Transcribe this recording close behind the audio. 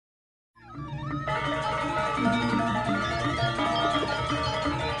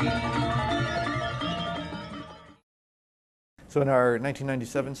So in our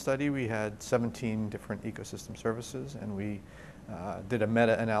 1997 study, we had 17 different ecosystem services, and we did a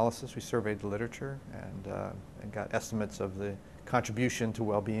meta-analysis. We surveyed the literature and got estimates of the contribution to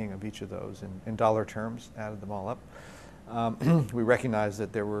well-being of each of those in dollar terms, added them all up. We recognized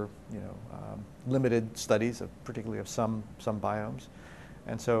that there were, limited studies, particularly of some biomes,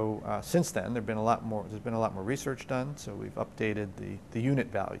 and so since then there's been a lot more research done. So we've updated the unit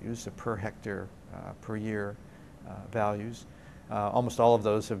values, the per hectare per year values. Almost all of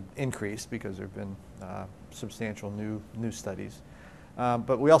those have increased because there have been substantial new studies.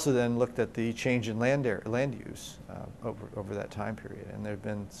 But we also then looked at the change in land use over that time period, and there have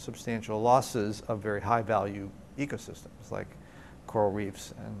been substantial losses of very high value ecosystems like coral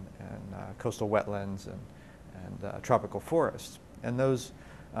reefs and coastal wetlands and tropical forests. And those,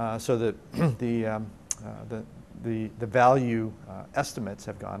 so that the value estimates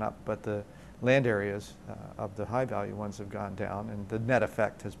have gone up, but the land areas of the high value ones have gone down, and the net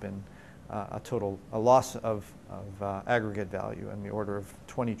effect has been a loss of aggregate value in the order of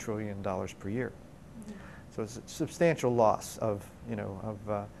 $20 trillion per year. Mm-hmm. So it's a substantial loss of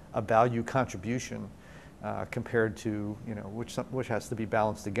a value contribution compared to which has to be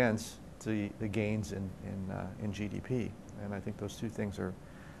balanced against the gains in GDP. And I think those two things are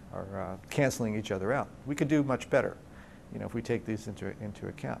canceling each other out. We could do much better, if we take these into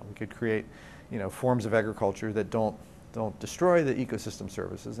account. We could create, forms of agriculture that don't destroy the ecosystem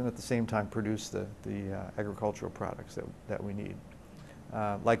services and at the same time produce the agricultural products that we need.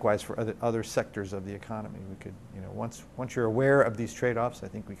 Likewise for other sectors of the economy, we could, once you're aware of these trade-offs, I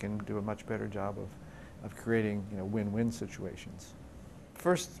think we can do a much better job of creating, win-win situations.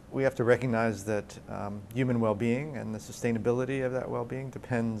 First, we have to recognize that human well-being and the sustainability of that well-being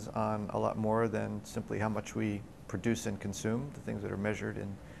depends on a lot more than simply how much we produce and consume, the things that are measured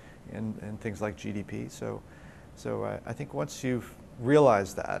in things like GDP. So I think once you've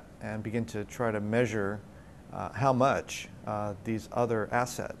realized that and begin to try to measure how much these other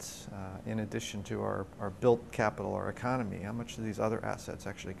assets, in addition to our built capital, our economy, how much do these other assets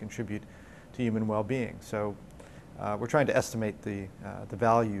actually contribute to human well-being? So we're trying to estimate the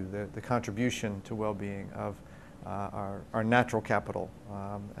value, the contribution to well-being of our natural capital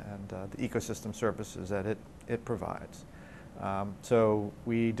and the ecosystem services that it provides. So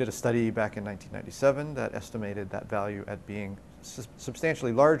we did a study back in 1997 that estimated that value at being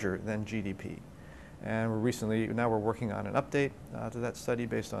substantially larger than GDP. And now we're working on an update to that study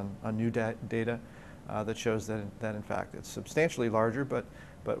based on new data that shows that in fact it's substantially larger, but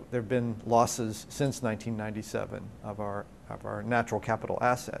there have been losses since 1997 of our natural capital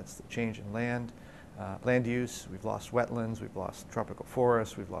assets, the change in land use. We've lost wetlands, we've lost tropical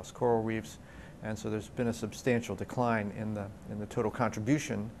forests, we've lost coral reefs, and so there's been a substantial decline in the total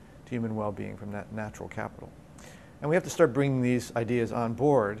contribution to human well-being from that natural capital. And we have to start bringing these ideas on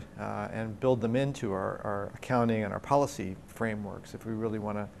board and build them into our accounting and our policy frameworks if we really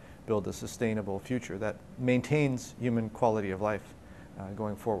want to build a sustainable future that maintains human quality of life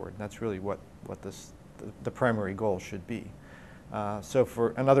going forward. And that's really what the primary goal should be. So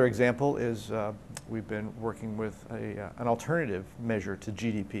for another example is we've been working with an alternative measure to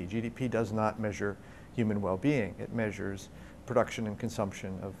GDP. GDP does not measure human well-being. It measures production and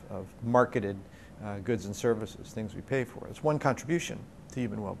consumption of marketed goods and services, things we pay for. It's one contribution to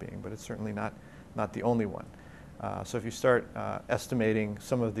human well-being, but it's certainly not the only one. So if you start estimating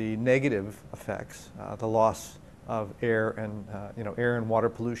some of the negative effects, the loss of air and water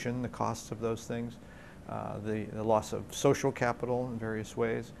pollution, the costs of those things, the loss of social capital in various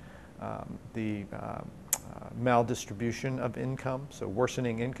ways, the maldistribution of income, so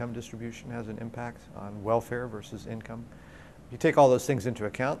worsening income distribution has an impact on welfare versus income. If you take all those things into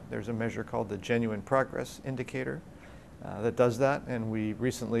account, there's a measure called the Genuine Progress Indicator that does that, and we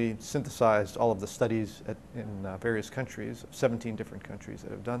recently synthesized all of the studies in various countries, 17 different countries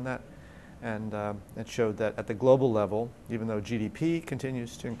that have done that, and it showed that at the global level, even though GDP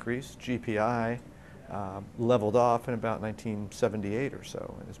continues to increase, GPI leveled off in about 1978 or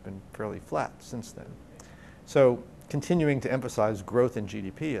so, and it's been fairly flat since then. So continuing to emphasize growth in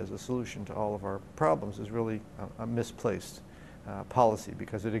GDP as a solution to all of our problems is really a misplaced policy,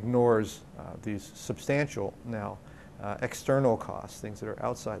 because it ignores these substantial now external costs, things that are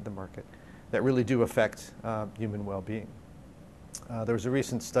outside the market, that really do affect human well-being. There was a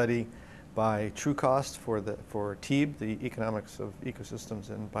recent study by TrueCost for TEEB, the Economics of Ecosystems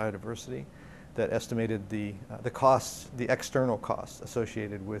and Biodiversity, that estimated the costs, the external costs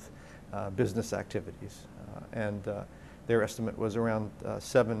associated with business activities. And their estimate was around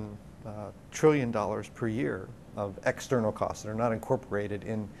 $7 trillion per year of external costs that are not incorporated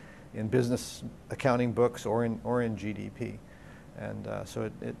in business accounting books or in GDP. And so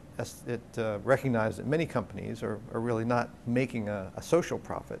it recognized that many companies are really not making a social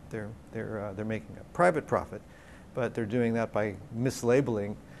profit. They're making a private profit, but they're doing that by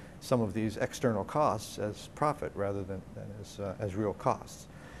mislabeling some of these external costs as profit rather than as real costs.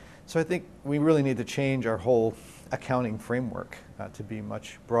 So I think we really need to change our whole accounting framework to be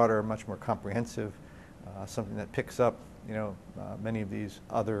much broader, much more comprehensive, something that picks up, many of these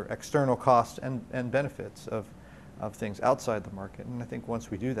other external costs and benefits of things outside the market. And I think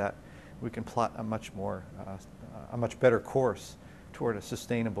once we do that, we can plot a much better course toward a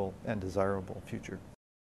sustainable and desirable future.